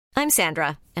I'm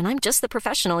Sandra, and I'm just the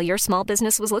professional your small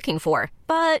business was looking for.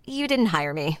 But you didn't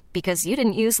hire me because you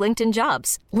didn't use LinkedIn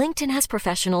Jobs. LinkedIn has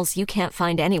professionals you can't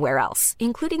find anywhere else,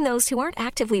 including those who aren't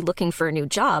actively looking for a new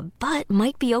job, but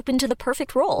might be open to the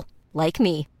perfect role, like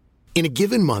me. In a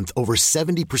given month, over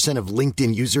 70% of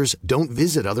LinkedIn users don't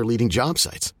visit other leading job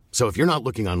sites. So if you're not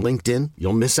looking on LinkedIn,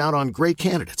 you'll miss out on great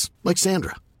candidates like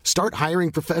Sandra. Start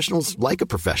hiring professionals like a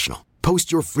professional.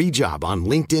 Post your free job on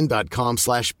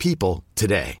linkedin.com/people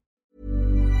today.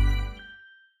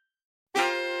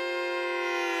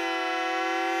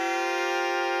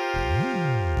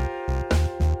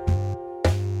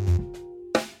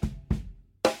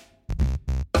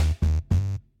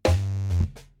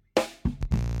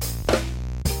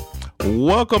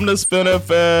 Welcome to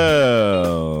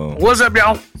SveNFL. What's up,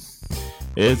 y'all?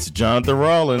 It's Jonathan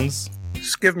Rollins.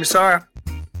 Just give me sorry.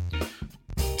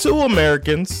 Two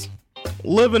Americans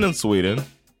living in Sweden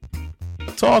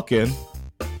talking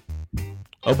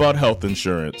about health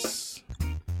insurance.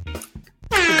 You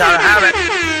gotta have it.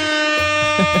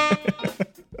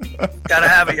 Gotta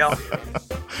have it, y'all.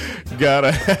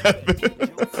 Gotta have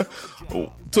it.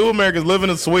 Two Americans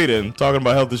living in Sweden talking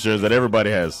about health insurance that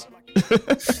everybody has.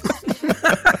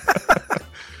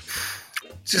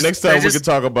 Next time we can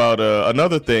talk about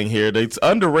another thing here that's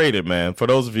underrated, man. For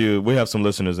those of you, we have some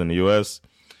listeners in the U.S.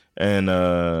 and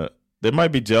they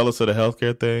might be jealous of the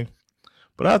healthcare thing,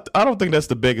 but I don't think that's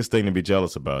the biggest thing to be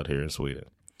jealous about here in Sweden.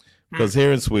 Because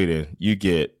here in Sweden, you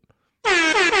get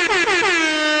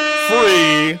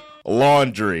free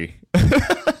laundry.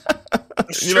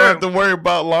 You don't have to worry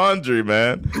about laundry,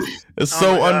 man. It's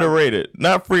so underrated.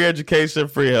 Not free education,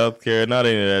 free healthcare, not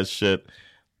any of that shit.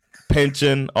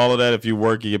 Pension, all of that. If you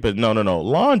work, you get paid. No.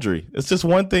 Laundry. It's just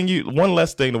one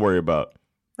less thing to worry about.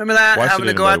 Remember that? Having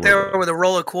to go out there with a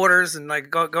roll of quarters and like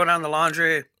go down the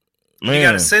laundry.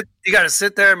 Man. You gotta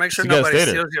sit there and make sure nobody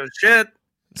steals your shit.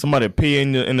 Somebody pee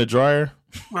in the dryer.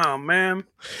 Oh man.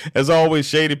 There's always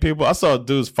shady people. I saw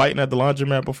dudes fighting at the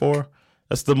laundromat before.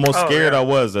 That's the most scared I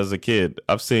was as a kid.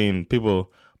 I've seen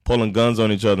people pulling guns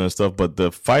on each other and stuff, but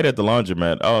the fight at the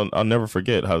laundromat, I'll never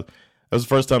forget how. That was the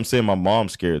first time seeing my mom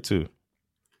scared too,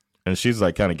 and she's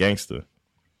like kind of gangster.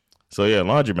 So yeah,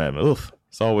 laundromat, man. Oof,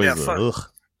 it's always ugh.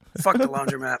 Fuck the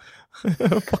laundromat.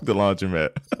 Fuck the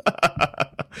laundromat.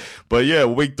 But yeah,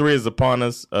 week 3 is upon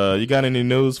us. You got any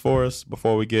news for us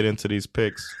before we get into these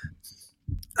picks?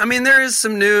 I mean, there is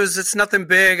some news. It's nothing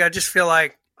big. I just feel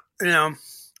like,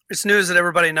 it's news that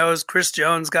everybody knows. Chris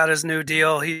Jones got his new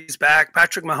deal. He's back.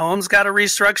 Patrick Mahomes got a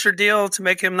restructured deal to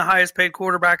make him the highest paid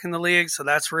quarterback in the league. So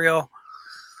that's real.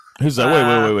 He's like,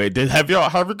 wait. Have you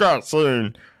guys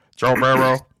seen Joe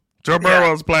Burrow? Joe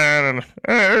Burrow's playing,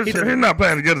 and he's not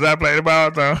playing as good as I played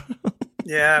about. So.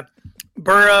 Yeah.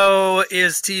 Burrow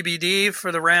is TBD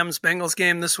for the Rams-Bengals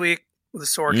game this week with a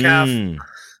sore calf.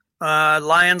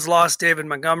 Lions lost David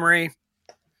Montgomery.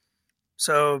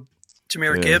 So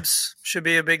Jahmyr Gibbs should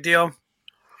be a big deal.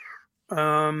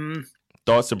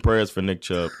 Thoughts and prayers for Nick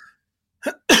Chubb.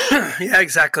 Yeah,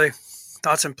 exactly.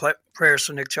 Thoughts and prayers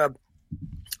for Nick Chubb.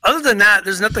 Other than that,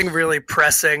 there's nothing really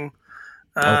pressing.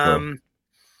 Is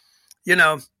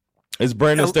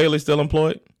Brandon Staley still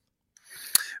employed?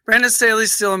 Brandon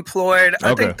Staley's still employed.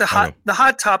 I think the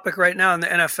hot topic right now in the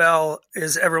NFL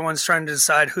is everyone's trying to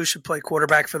decide who should play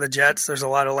quarterback for the Jets. There's a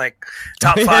lot of like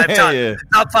top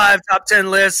 5, top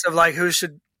 10 lists of like who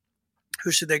should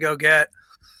they go get.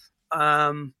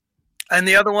 And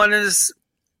the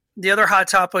other hot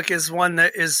topic is one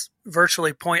that is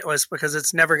virtually pointless because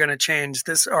it's never going to change.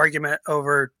 This argument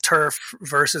over turf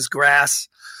versus grass.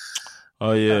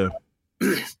 Oh yeah.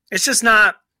 It's just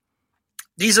not.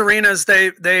 These arenas, they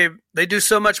do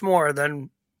so much more than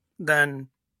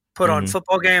put on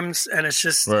football games, and it's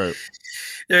just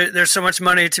there's so much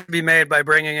money to be made by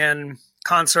bringing in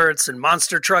concerts and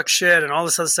monster truck shit and all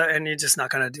this other stuff, and you're just not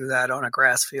going to do that on a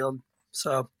grass field.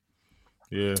 So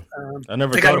yeah, I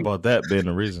never thought about that being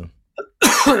the reason.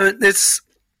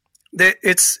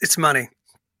 It's money,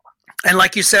 and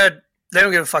like you said, they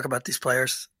don't give a fuck about these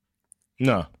players.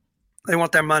 No, they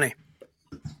want their money.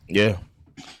 Yeah.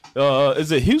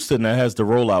 Is it Houston that has the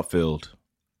rollout field?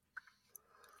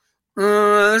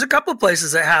 There's a couple of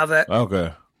places that have it.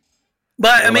 Okay.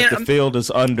 But I mean, the field is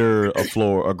under a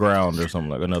floor, a ground, or something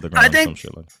like another ground. I think, some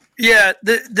shit like that. Yeah,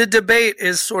 the debate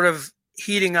is sort of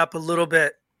heating up a little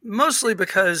bit, mostly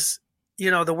because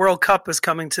the World Cup is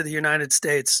coming to the United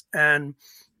States and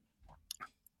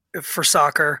for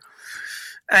soccer,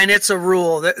 and it's a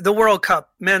rule. The World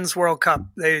Cup, men's World Cup,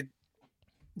 they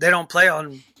don't play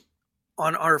on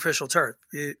artificial turf.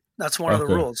 That's one of the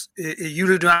rules.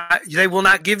 They will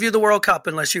not give you the World Cup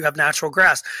unless you have natural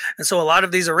grass. And so a lot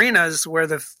of these arenas where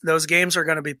those games are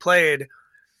going to be played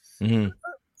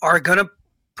are going to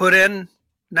put in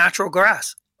natural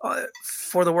grass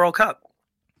for the World Cup.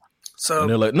 So and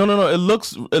they're like, no. It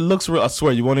looks real. I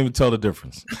swear, you won't even tell the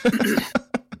difference.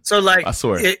 So like, I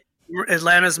swear,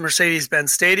 Atlanta's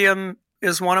Mercedes-Benz Stadium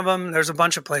is one of them. There's a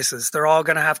bunch of places. They're all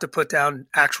going to have to put down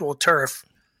actual turf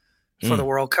for the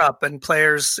World Cup. And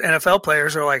NFL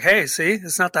players are like, hey, see,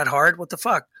 it's not that hard. What the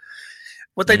fuck?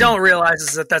 What they don't realize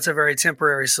is that that's a very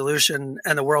temporary solution,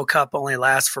 and the World Cup only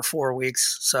lasts for 4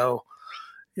 weeks. So,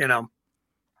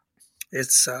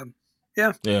 it's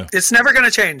it's never going to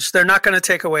change. They're not going to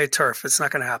take away turf. It's not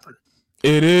going to happen.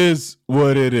 It is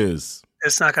what it is.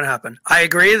 It's not going to happen. I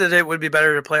agree that it would be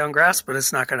better to play on grass, but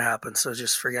it's not going to happen. So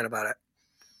just forget about it.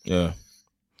 Yeah.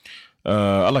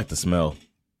 I like the smell.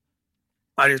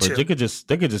 I do too. They could just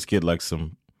get like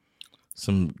some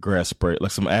grass spray,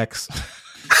 like some Axe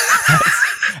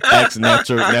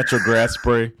natural grass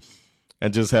spray,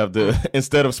 and just have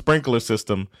instead of sprinkler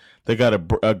system, they got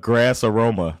a grass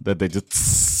aroma that they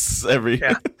just every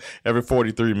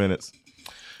 43 minutes.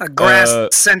 A grass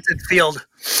scented field.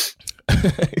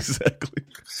 Exactly.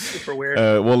 Super weird.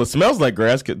 Well, it smells like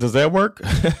grass. Does that work?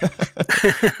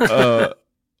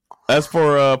 As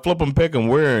for flip 'em pick 'em,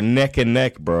 we're neck and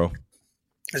neck, bro.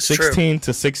 It's 16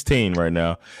 to 16 right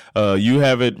now. You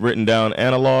have it written down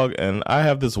analog, and I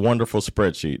have this wonderful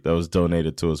spreadsheet that was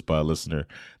donated to us by a listener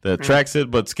that tracks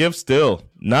it. But Skip still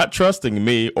not trusting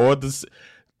me or this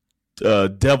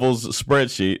devil's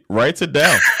spreadsheet, writes it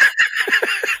down.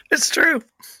 It's true.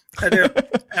 I do.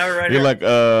 You're here. Like,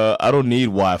 I don't need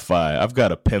Wi-Fi. I've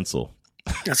got a pencil.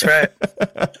 That's right.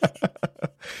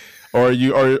 Or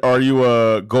are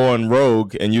you going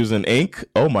rogue and using ink?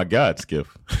 Oh my God, Skip.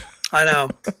 I know.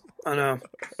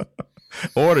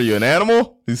 What are you, an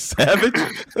animal? You savage?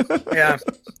 Yeah.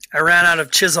 I ran out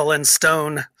of chisel and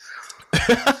stone.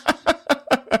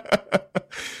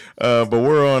 But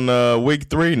we're on week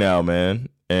 3 now, man.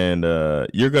 And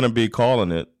you're going to be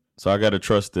calling it. So I got to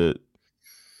trust it.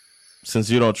 Since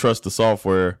you don't trust the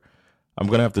software, I'm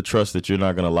going to have to trust that you're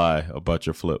not going to lie about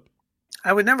your flip.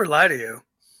 I would never lie to you.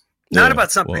 Not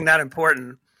about something that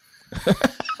important.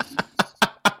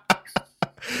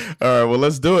 All right, well,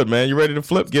 let's do it, man. You ready to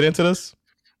flip? Get into this?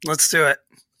 Let's do it.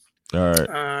 All right.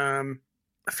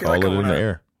 I feel Call like it in the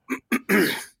air.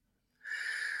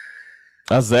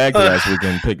 I zagged last week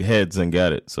and picked heads and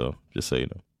got it, so just so you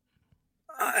know.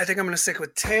 I think I'm going to stick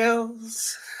with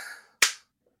tails.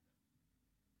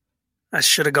 I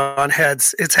should have gone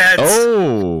heads. It's heads.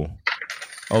 Oh,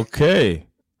 okay.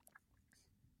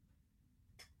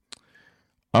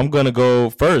 I'm going to go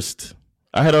first.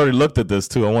 I had already looked at this,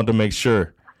 too. I wanted to make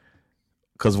sure.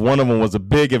 Because one of them was a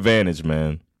big advantage,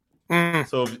 man.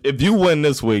 So if you win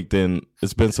this week, then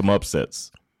it's been some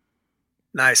upsets.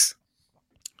 Nice.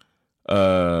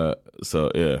 So,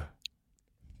 yeah.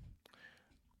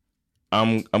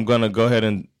 I'm going to go ahead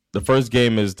and... The first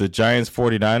game is the Giants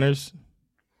 49ers.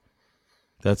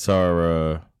 That's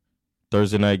our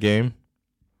Thursday night game.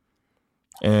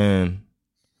 And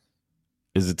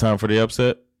is it time for the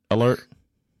upset alert?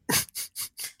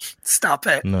 Stop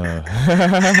it. No. I'm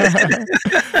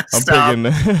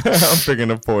picking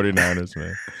the 49ers,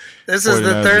 man. This is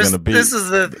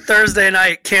the Thursday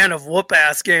night can of whoop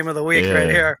ass game of the week right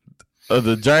here.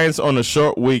 The Giants on a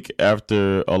short week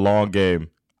after a long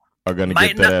game are going to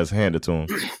get that ass handed to them.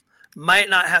 Might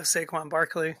not have Saquon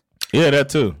Barkley. Yeah, that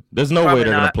too. There's no way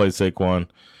they're going to play Saquon.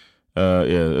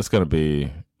 It's going to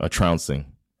be a trouncing.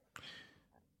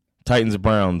 Titans,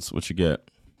 Browns, what you get?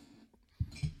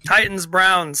 Titans,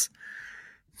 Browns.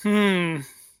 Yeah,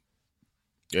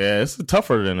 it's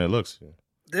tougher than it looks.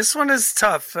 This one is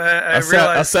tough.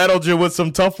 I saddled you with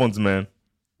some tough ones, man.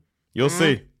 You'll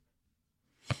see.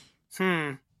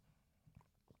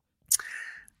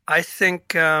 I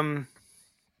think I'm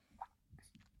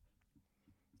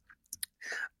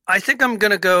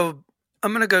gonna go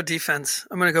defense.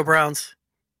 I'm gonna go Browns.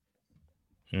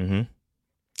 I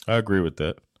agree with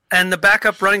that. And the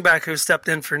backup running back who stepped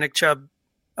in for Nick Chubb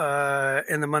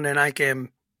in the Monday night game,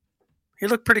 he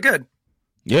looked pretty good.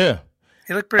 Yeah.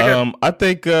 He looked pretty good. I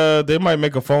think they might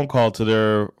make a phone call to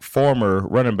their former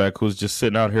running back who's just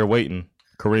sitting out here waiting,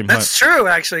 Kareem Hunt. That's true,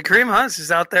 actually. Kareem Hunt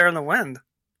is out there in the wind.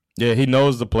 Yeah, he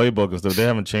knows the playbook and stuff. They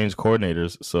haven't changed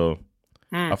coordinators, so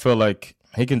I feel like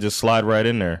he can just slide right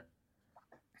in there.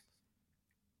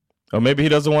 Or maybe he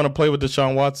doesn't want to play with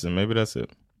Deshaun Watson. Maybe that's it.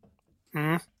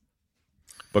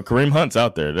 But Kareem Hunt's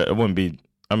out there. That wouldn't be.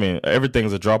 I mean,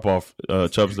 everything's a drop off.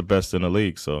 Chubb's the best in the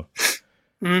league. So,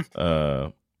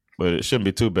 but but it shouldn't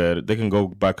be too bad. They can go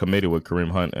by committee with Kareem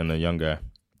Hunt and the young guy.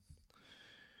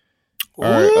 Ooh,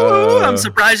 right, I'm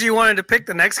surprised you wanted to pick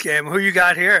the next game. Who you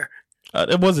got here?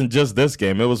 It wasn't just this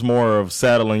game. It was more of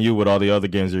saddling you with all the other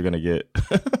games you're going to get.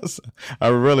 I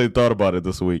really thought about it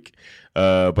this week.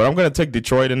 But I'm going to take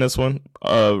Detroit in this one.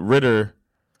 Ritter,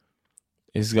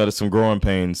 he's got some growing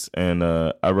pains, and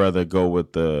I'd rather go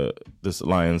with this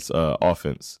Lions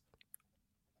offense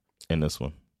in this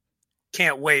one.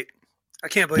 Can't wait. I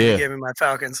can't believe you gave me my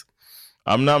Falcons.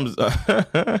 I'm not.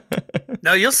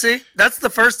 No, you'll see. That's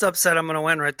the first upset I'm going to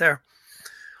win right there.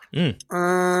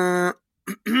 The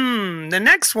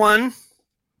next one,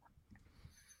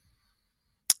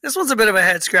 this one's a bit of a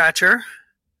head scratcher.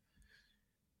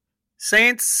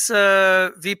 Saints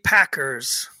v.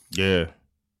 Packers. Yeah.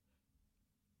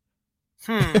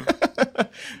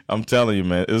 I'm telling you,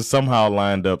 man, it's somehow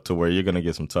lined up to where you're going to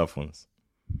get some tough ones.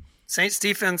 Saints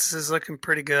defense is looking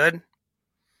pretty good.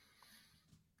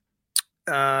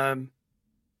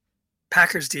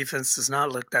 Packers defense does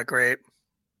not look that great,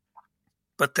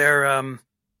 but their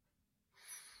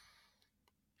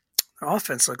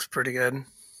offense looks pretty good.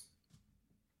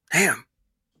 Damn,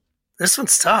 this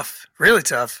one's tough, really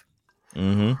tough.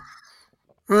 I'm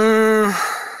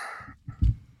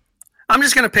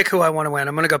just gonna pick who I want to win.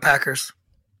 I'm gonna go Packers.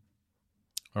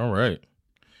 All right.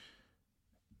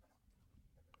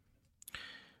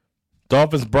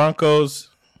 Dolphins Broncos,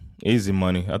 easy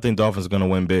money. I think Dolphins are gonna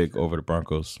win big over the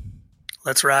Broncos.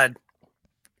 Let's ride.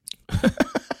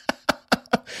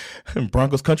 In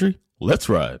Broncos country, let's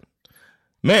ride.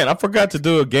 Man, I forgot to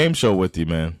do a game show with you,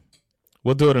 man.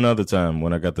 We'll do it another time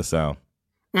when I got the sound.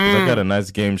 I got a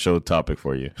nice game show topic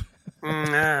for you.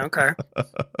 Okay.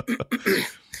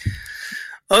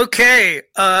 Okay,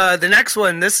 the next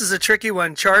one. This is a tricky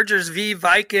one. Chargers v.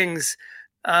 Vikings.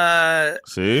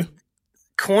 See?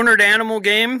 Cornered animal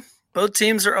game. Both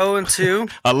teams are 0-2.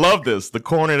 I love this. The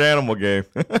cornered animal game.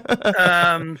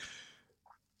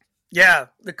 Yeah,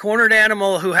 the cornered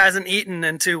animal who hasn't eaten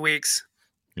in 2 weeks.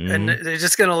 And they're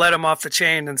just going to let him off the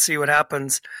chain and see what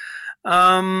happens.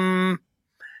 I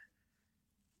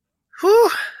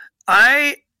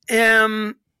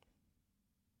am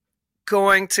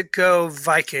going to go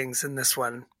Vikings in this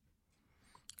one.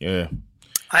 Yeah.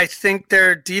 I think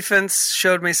their defense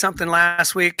showed me something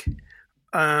last week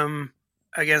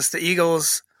against the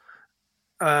Eagles.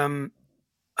 I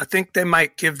think they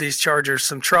might give these Chargers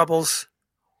some troubles.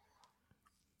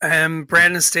 And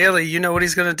Brandon Staley, you know what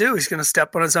he's going to do. He's going to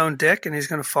step on his own dick, and he's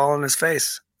going to fall on his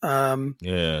face. I think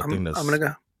that's. I'm going to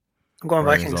go. I'm going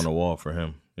Vikings. On the wall for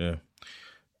him. Yeah.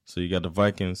 So you got the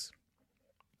Vikings.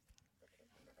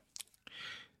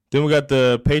 Then we got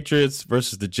the Patriots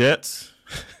versus the Jets.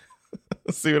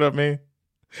 See what I mean?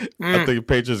 I think the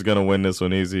Patriots are going to win this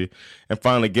one easy and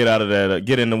finally get out of that,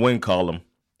 get in the win column.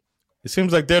 It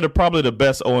seems like they're probably the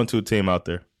best 0-2 team out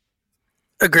there.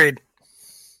 Agreed.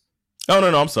 Oh,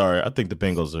 no, I'm sorry. I think the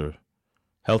Bengals are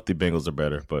healthy. Bengals are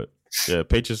better, but yeah,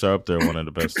 Patriots are up there, one of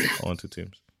the best 0-2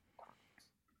 teams.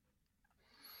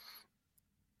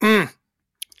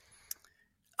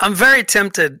 I'm very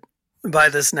tempted by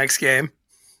this next game.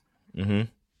 I'm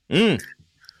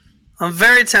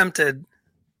very tempted.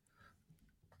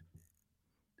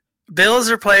 Bills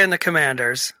are playing the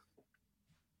Commanders.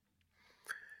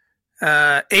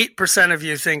 8% of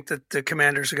you think that the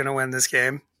Commanders are going to win this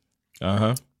game.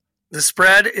 The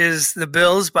spread is the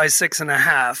Bills by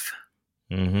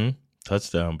 6.5.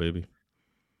 Touchdown, baby.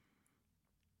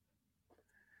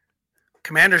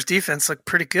 Commanders' defense looked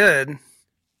pretty good.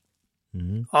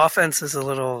 Offense is a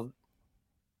little...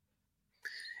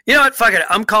 You know what? Fuck it.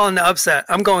 I'm calling the upset.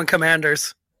 I'm going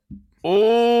Commanders.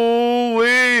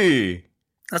 Oh-wee.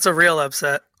 That's a real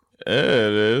upset. Yeah,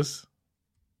 it is.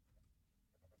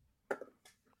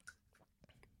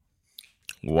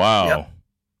 Wow. Yep.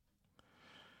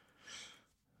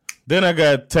 Then I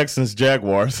got Texans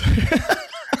Jaguars.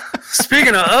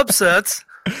 Speaking of upsets,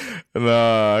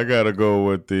 nah, I gotta go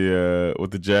with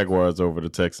the Jaguars over the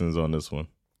Texans on this one.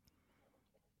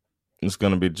 It's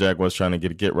gonna be Jaguars trying to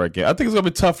get right game. I think it's gonna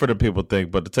be tougher than people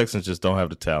think, but the Texans just don't have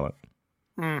the talent.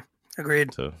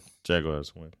 Agreed. So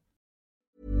Jaguars win.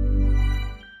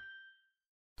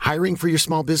 Hiring for your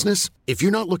small business? If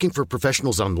you're not looking for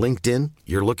professionals on LinkedIn,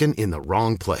 you're looking in the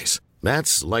wrong place.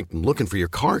 That's like looking for your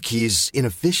car keys in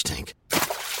a fish tank.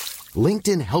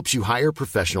 LinkedIn helps you hire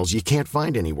professionals you can't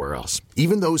find anywhere else,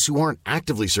 even those who aren't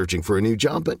actively searching for a new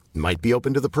job but might be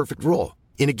open to the perfect role.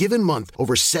 In a given month,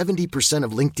 over 70%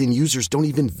 of LinkedIn users don't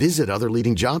even visit other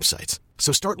leading job sites.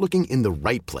 So start looking in the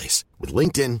right place. With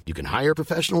LinkedIn, you can hire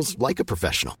professionals like a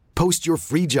professional. Post your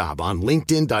free job on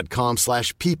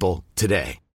linkedin.com/people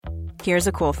today. Here's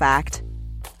a cool fact.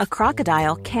 a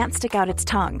crocodile can't stick out its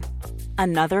tongue.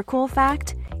 Another cool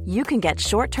fact, you can get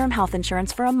short-term health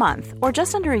insurance for a month or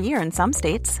just under a year in some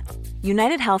states.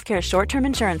 United Healthcare short-term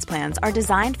insurance plans are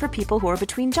designed for people who are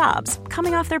between jobs,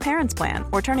 coming off their parents' plan,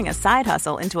 or turning a side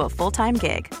hustle into a full-time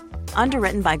gig.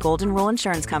 Underwritten by Golden Rule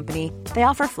Insurance Company, they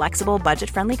offer flexible,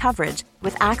 budget-friendly coverage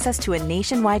with access to a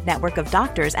nationwide network of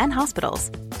doctors and hospitals.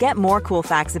 Get more cool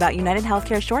facts about United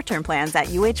Healthcare short-term plans at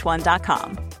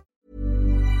uh1.com.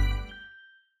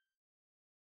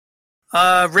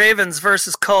 Ravens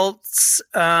versus Colts.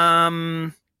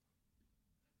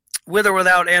 With or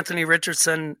without Anthony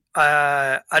Richardson,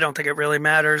 I don't think it really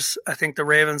matters. I think the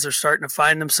Ravens are starting to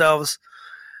find themselves.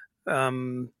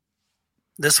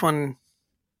 This one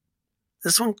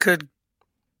could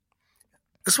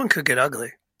get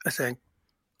ugly, I think.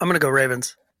 I'm going to go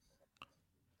Ravens.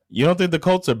 You don't think the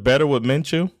Colts are better with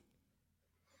Minshew?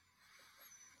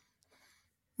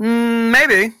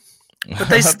 Maybe. But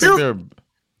they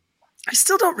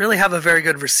still don't really have a very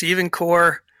good receiving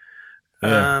core.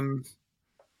 Yeah.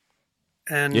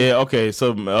 And yeah, okay.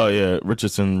 So,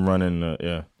 Richardson running,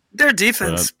 their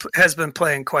defense has been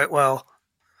playing quite well.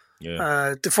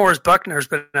 Yeah. DeForest Buckner's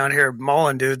been out here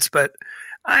mauling dudes, but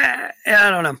I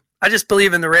don't know. I just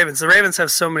believe in the Ravens. The Ravens have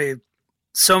so many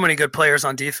good players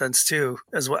on defense too.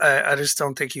 As well, I just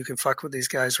don't think you can fuck with these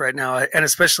guys right now, and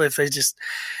especially if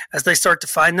as they start to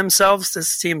find themselves,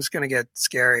 this team's going to get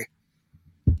scary.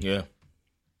 Yeah.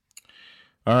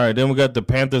 All right, then we got the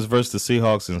Panthers versus the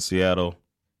Seahawks in Seattle.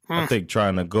 I think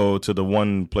trying to go to the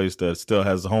one place that still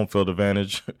has the home field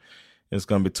advantage, it's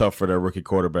going to be tough for their rookie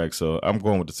quarterback. So I'm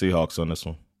going with the Seahawks on this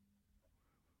one.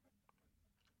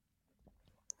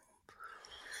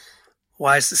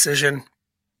 Wise decision.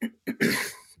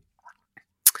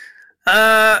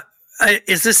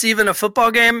 Is this even a football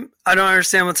game? I don't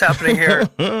understand what's happening here.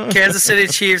 Kansas City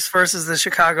Chiefs versus the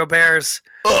Chicago Bears.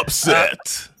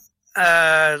 Upset.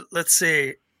 Let's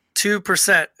see.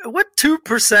 2%. What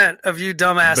 2% of you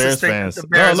dumbasses Bears think fans. the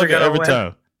Bears are going to win?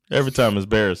 Time. Every time it's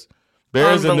Bears.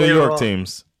 Bears and New York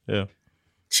teams. Yeah.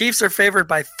 Chiefs are favored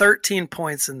by 13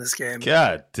 points in this game.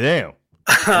 God damn.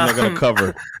 I'm not going to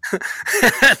cover.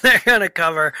 They're going to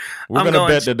cover. We're going to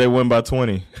bet that they win by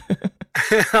 20.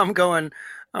 I'm going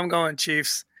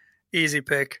Chiefs. Easy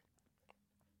pick.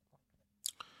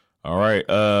 All right.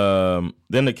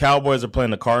 Then the Cowboys are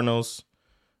playing the Cardinals.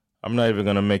 I'm not even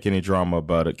going to make any drama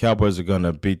about it. Cowboys are going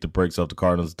to beat the brakes off the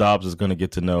Cardinals. Dobbs is going to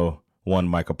get to know one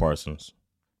Micah Parsons.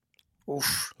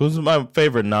 Oof. Who's my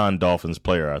favorite non-Dolphins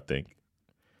player, I think.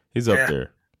 He's up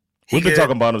there. We've been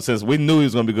talking about him since we knew he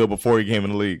was going to be good before he came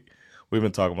in the league. We've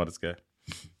been talking about this guy.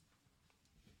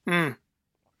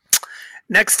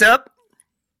 Next up,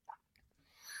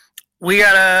 we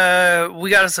got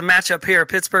us a matchup here: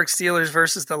 Pittsburgh Steelers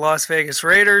versus the Las Vegas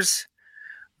Raiders.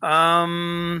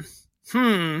 I'm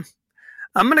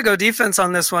going to go defense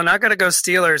on this one. I got to go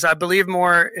Steelers. I believe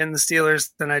more in the Steelers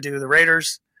than I do the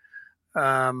Raiders.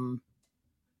 Go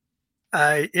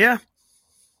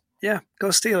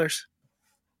Steelers.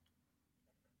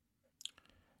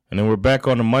 And then we're back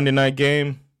on the Monday night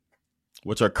game,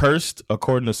 which are cursed,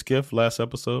 according to Skiff last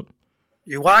episode.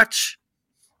 You watch.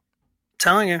 I'm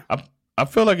telling you. I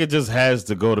feel like it just has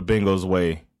to go the Bengals'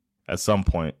 way at some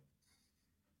point.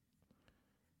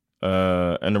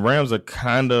 And the Rams are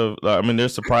kind of, they're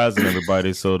surprising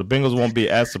everybody, so the Bengals won't be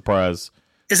as surprised.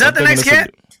 Is that the next game?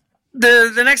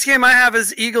 The next game I have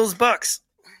is Eagles-Bucks.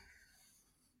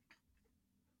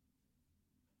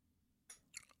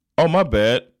 Oh, my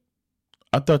bad.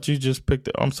 I thought you just picked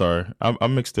it. I'm sorry. I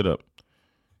mixed it up.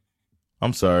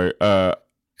 I'm sorry. I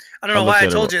don't know why I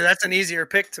told you that's an easier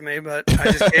pick to me, but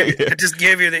I just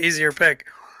gave you the easier pick.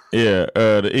 Yeah,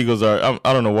 the Eagles are.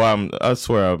 I don't know why. I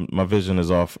swear my vision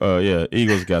is off.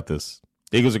 Eagles got this.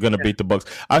 Eagles are going to beat the Bucks.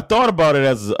 I thought about it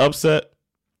as an upset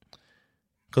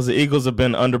because the Eagles have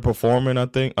been underperforming. I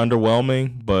think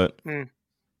underwhelming, but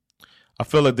I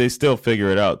feel like they still figure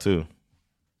it out too.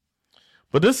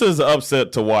 But this is an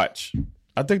upset to watch.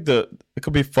 I think it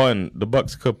could be fun. The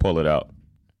Bucks could pull it out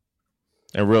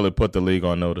and really put the league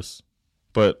on notice.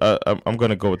 But I'm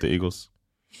going to go with the Eagles.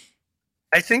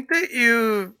 I think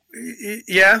that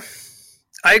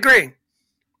I agree.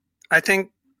 I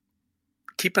think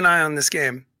keep an eye on this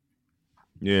game.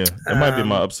 Yeah, it might be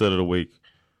my upset of the week,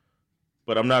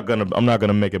 but I'm not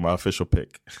gonna make it my official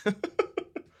pick.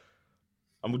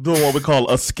 I'm doing what we call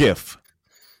a skiff.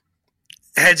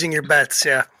 Hedging your bets,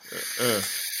 yeah.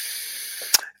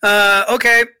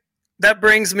 Okay, that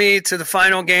brings me to the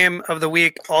final game of the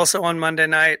week, also on Monday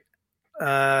night.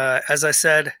 As I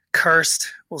said,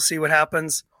 cursed. We'll see what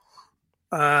happens.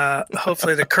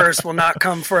 Hopefully the curse will not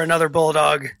come for another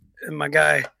Bulldog and my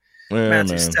guy Yeah,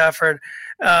 Matthew Stafford.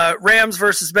 Rams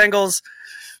versus Bengals.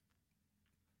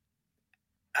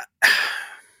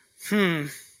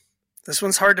 This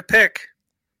one's hard to pick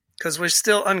because we're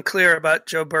still unclear about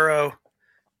Joe Burrow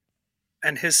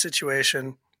and his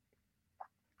situation.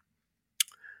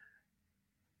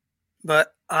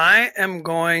 But I'm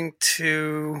going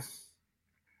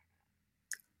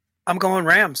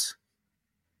Rams.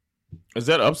 Is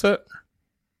that upset?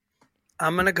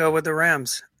 I'm going to go with the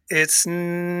Rams. It's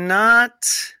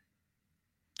not.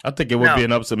 I think it would be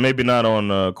an upset. Maybe not on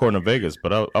according to Vegas,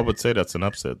 but I would say that's an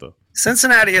upset, though.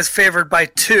 Cincinnati is favored by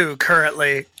 2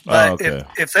 currently. But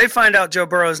if they find out Joe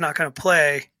Burrow is not going to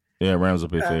play, Rams will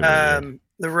be favored.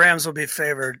 The Rams will be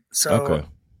favored. So,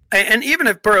 and even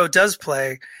if Burrow does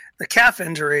play, the calf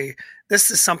injury, this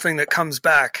is something that comes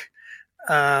back,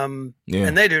 and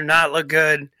they do not look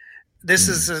good. This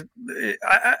is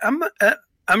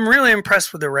I'm really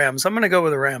impressed with the Rams. I'm going to go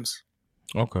with the Rams.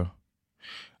 Okay.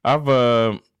 I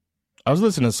was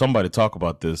listening to somebody talk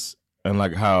about this and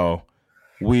like how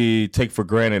we take for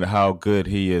granted how good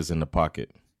he is in the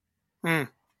pocket. We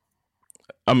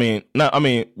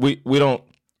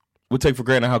take for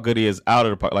granted how good he is out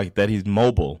of the pocket, like that he's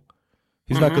mobile.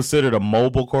 He's not considered a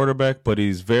mobile quarterback, but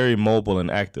he's very mobile and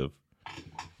active.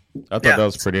 I thought that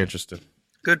was pretty interesting.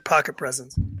 Good pocket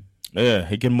presence. Yeah,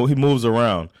 he moves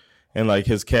around, and like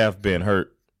his calf being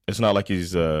hurt, it's not like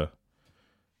he's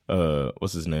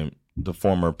what's his name? The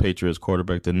former Patriots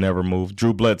quarterback that never moved,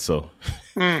 Drew Bledsoe.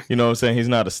 You know what I'm saying? He's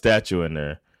not a statue in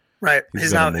there. Right.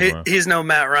 He's no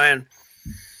Matt Ryan.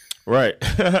 Right.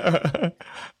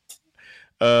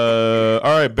 All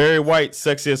right, Barry White,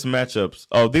 sexiest matchups.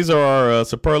 Oh, these are our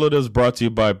superlatives brought to you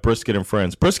by Brisket and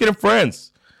Friends. Brisket and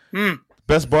Friends,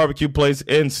 best barbecue place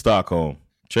in Stockholm.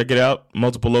 Check it out.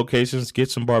 Multiple locations. Get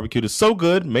some barbecue that's so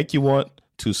good, make you want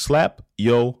to slap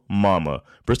yo mama.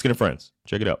 Brisket and Friends.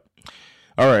 Check it out.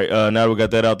 All right, now that we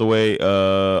got that out the way,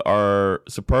 our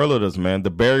superlatives, man.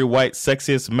 The Barry White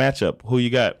sexiest matchup. Who you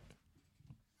got?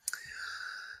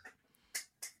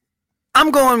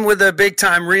 I'm going with a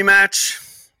big-time rematch.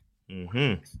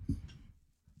 A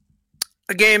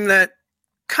game that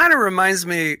kind of reminds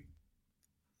me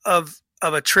of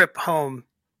a trip home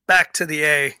back to the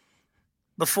A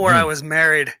before I was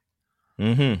married.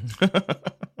 I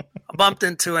bumped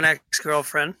into an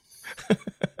ex-girlfriend.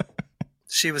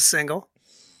 She was single.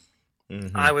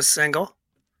 I was single.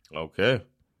 Okay.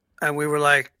 And we were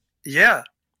like, yeah,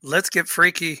 let's get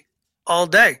freaky all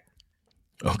day.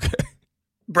 Okay.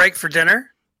 Break for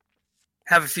dinner.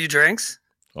 Have a few drinks.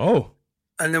 Oh.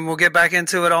 And then we'll get back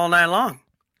into it all night long.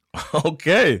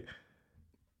 Okay.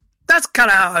 That's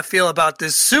kind of how I feel about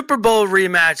this Super Bowl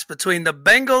rematch between the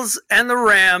Bengals and the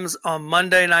Rams on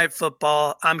Monday Night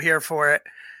Football. I'm here for it.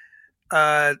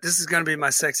 This is going to be my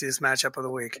sexiest matchup of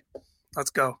the week. Let's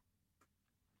go.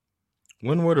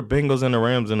 When were the Bengals and the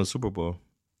Rams in the Super Bowl?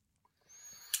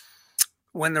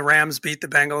 When the Rams beat the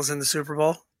Bengals in the Super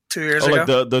Bowl 2 years ago.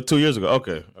 Like the 2 years ago.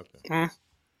 Okay.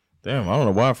 Damn, I don't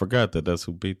know why I forgot that's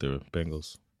who beat the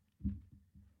Bengals.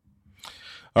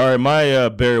 All right, my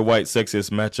Barry White sexiest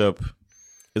matchup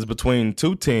is between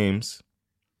two teams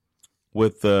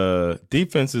with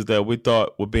defenses that we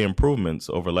thought would be improvements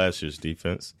over last year's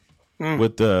defense,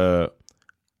 with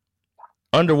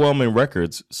underwhelming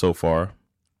records so far.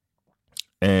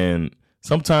 And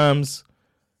sometimes,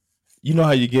 you know how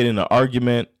you get in an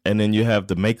argument and then you have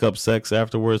the make-up sex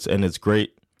afterwards, and it's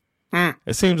great.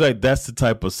 It seems like that's the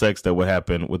type of sex that would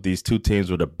happen with these two teams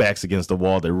with their backs against the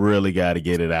wall. They really got to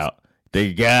get it out.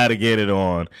 They got to get it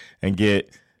on and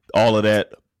get all of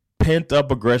that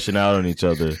pent-up aggression out on each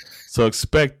other. So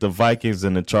expect the Vikings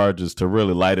and the Chargers to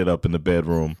really light it up in the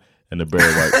bedroom in the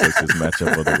Barry White Sixers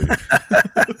matchup of the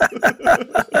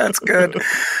week. That's good.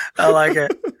 I like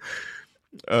it.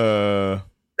 The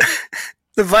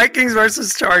Vikings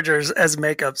versus Chargers as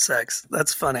makeup sex.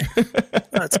 That's funny.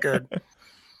 That's good.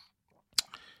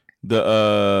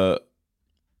 I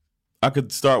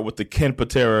could start with the Ken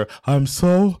Patera, I'm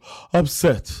so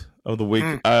upset of the week.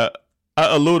 I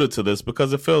alluded to this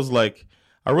because it feels like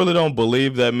I really don't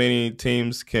believe that many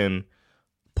teams can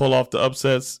pull off the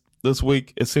upsets this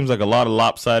week. It seems like a lot of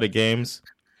lopsided games.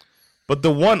 But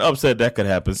the one upset that could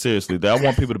happen, seriously, that I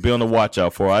want people to be on the watch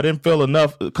out for. I didn't feel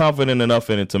confident enough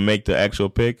in it to make the actual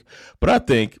pick. But I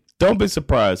think, don't be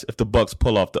surprised if the Bucs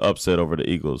pull off the upset over the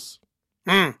Eagles.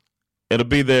 It'll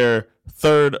be their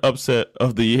third upset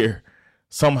of the year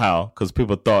somehow, because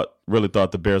people really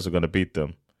thought the Bears were going to beat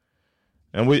them.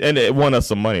 And it won us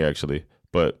some money, actually.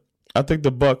 But I think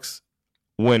the Bucs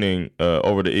winning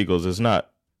over the Eagles is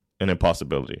not an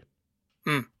impossibility.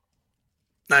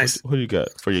 Nice. Who do you got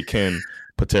for your Ken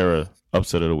Patera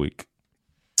upset of the week?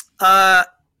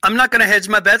 I'm not going to hedge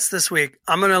my bets this week.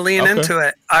 I'm going to lean into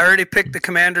it. I already picked the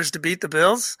Commanders to beat the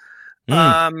Bills,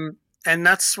 and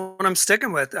that's what I'm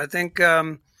sticking with. I think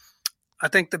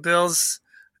the Bills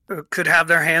could have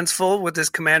their hands full with this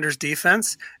Commanders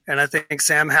defense, and I think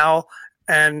Sam Howell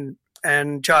and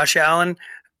Josh Allen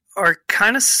are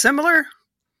kind of similar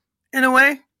in a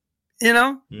way,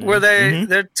 where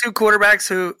they're two quarterbacks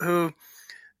who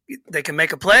they can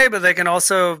make a play, but they can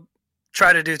also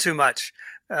try to do too much.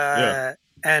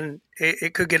 And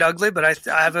it could get ugly, but I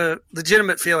have a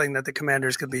legitimate feeling that the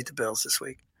Commanders could beat the Bills this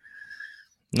week.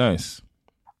 Nice.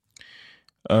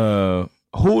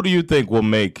 Who do you think will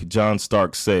make John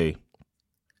Stark say,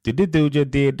 "Did the dude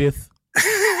just did this"?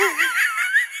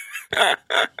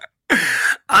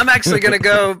 I'm actually going to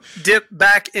go dip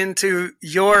back into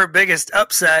your biggest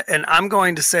upset, and I'm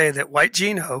going to say that White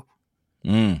Gino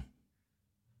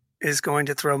is going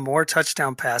to throw more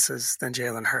touchdown passes than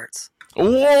Jalen Hurts.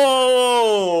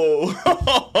 Whoa!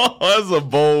 That's a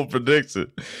bold prediction.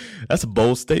 That's a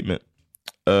bold statement.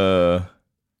 Well,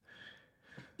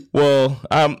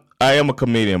 I am a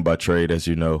comedian by trade, as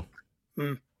you know.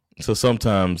 So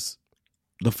sometimes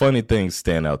the funny things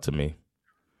stand out to me.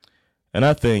 And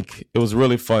I think it was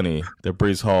really funny that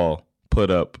Breece Hall put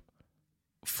up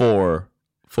 4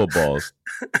 footballs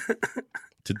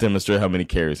to demonstrate how many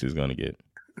carries he's going to get.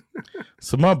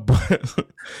 So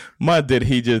my did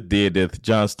he just did it,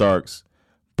 John Stark's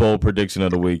bold prediction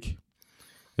of the week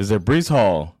is that Breece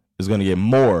Hall is going to get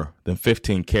more than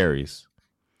 15 carries,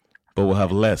 but will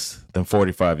have less than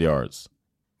 45 yards.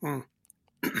 And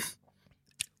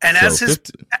so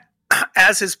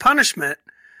as his punishment,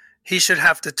 he should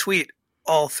have to tweet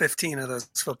all 15 of those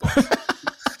footballs.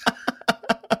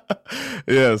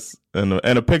 Yes, and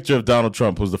a picture of Donald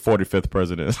Trump, who's the 45th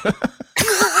president.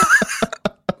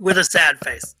 With a sad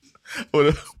face.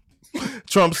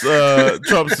 Trump's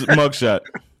mugshot.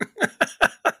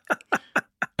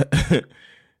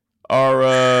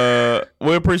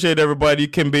 We appreciate everybody. You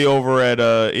can be over at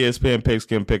ESPN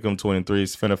Pigskin Pick'em 23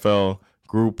 SveNFL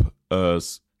group. I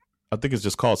think it's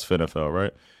just called SveNFL,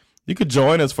 right? You could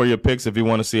join us for your picks if you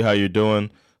want to see how you're doing.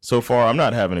 So far, I'm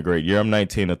not having a great year. I'm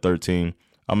 19-13.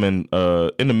 I'm in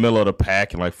the middle of the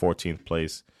pack in like 14th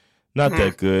place. Not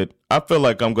that good. I feel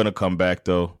like I'm going to come back,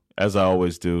 though, as I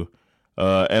always do.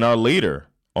 And our leader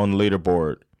on the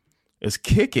leaderboard is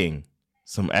kicking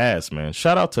some ass, man.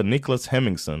 Shout out to Nicholas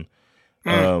Hemmingson.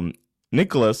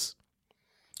 Nicholas,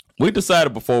 we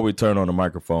decided before we turned on the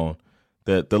microphone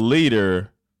that the leader,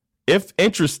 if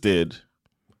interested,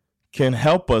 can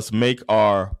help us make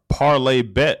our parlay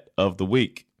bet of the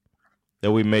week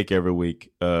that we make every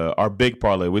week. Our big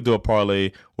parlay. We do a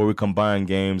parlay where we combine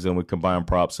games and we combine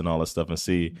props and all that stuff and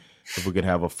see if we can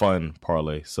have a fun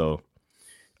parlay. So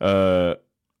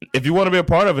if you want to be a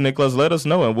part of it, Nicholas, let us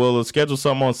know and we'll schedule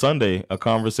something on Sunday, a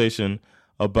conversation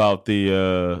about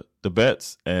the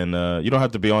bets. And you don't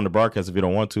have to be on the broadcast if you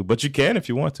don't want to, but you can if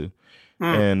you want to.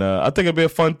 And I think it'd be a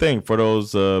fun thing for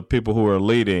those people who are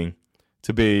leading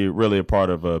to be really a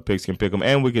part of Pigskin Pick'em,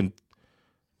 and we can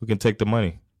take the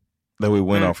money that we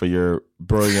win off of your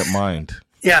brilliant mind.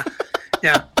 Yeah.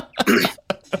 I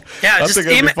think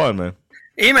it'd be fun, man.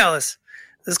 Email us.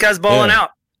 This guy's balling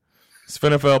out.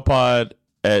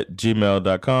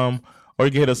 SveNFLpod@gmail.com, or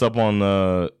you can hit us up on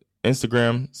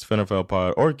Instagram,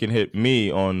 SveNFLpod, or you can hit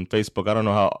me on Facebook. I don't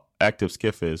know how active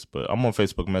Skiff is, but I'm on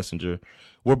Facebook Messenger.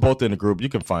 We're both in the group. You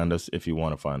can find us if you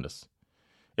want to find us.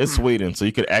 It's Sweden, so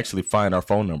you could actually find our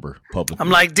phone number publicly.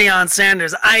 I'm like Deion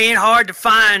Sanders. I ain't hard to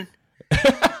find.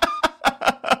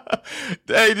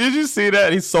 Hey, did you see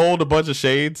that? He sold a bunch of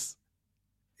shades.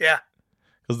 Yeah.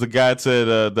 Because the guy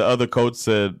said, the other coach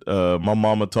said, my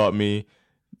mama taught me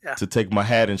to take my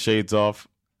hat and shades off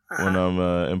when I'm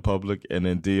in public. And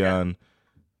then Deion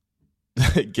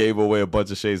gave away a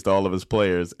bunch of shades to all of his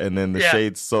players. And then the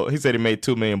shades, so he said he made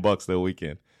 $2 million that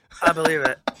weekend. I believe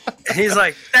it. He's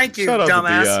like, thank you, shout out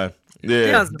dumbass. To Deion.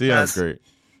 Yeah, Deion's great.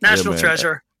 National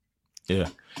treasure. Yeah.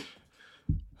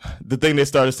 The thing they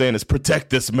started saying is protect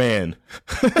this man.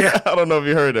 I don't know if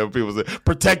you heard that. People say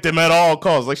protect him at all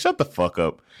costs. Like, shut the fuck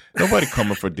up. Nobody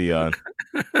coming for Deion.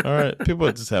 All right, people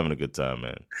are just having a good time,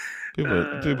 man.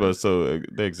 People are so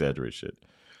they exaggerate shit.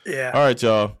 Yeah. All right,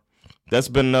 y'all. That's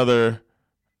been another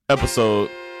episode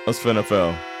of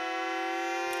SveNFL.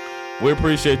 We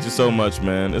appreciate you so much,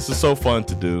 man. This is so fun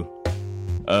to do.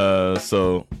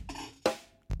 So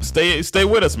stay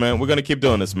with us, man. We're gonna keep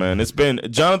doing this, man. It's been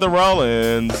Jonathan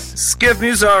Rollins, Skip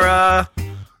Muzara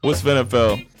with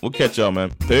SveNFL. We'll catch y'all, man.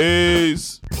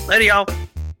 Peace. Later, y'all.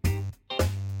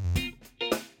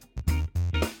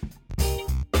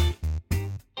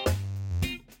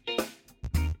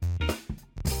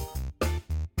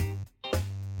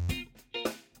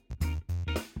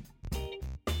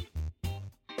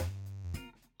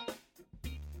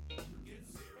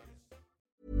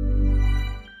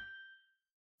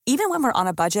 Even when we're on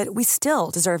a budget, we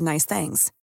still deserve nice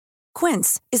things.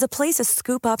 Quince is a place to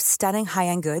scoop up stunning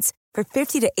high-end goods for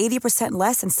 50 to 80%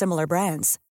 less than similar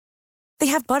brands.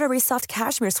 They have buttery soft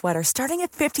cashmere sweaters starting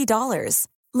at $50,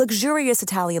 luxurious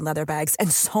Italian leather bags, and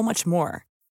so much more.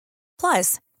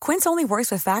 Plus, Quince only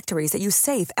works with factories that use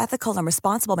safe, ethical, and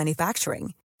responsible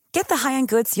manufacturing. Get the high-end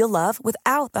goods you'll love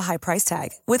without the high price tag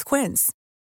with Quince.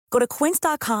 Go to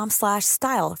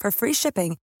quince.com/style for free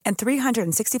shipping and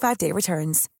 365-day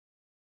returns.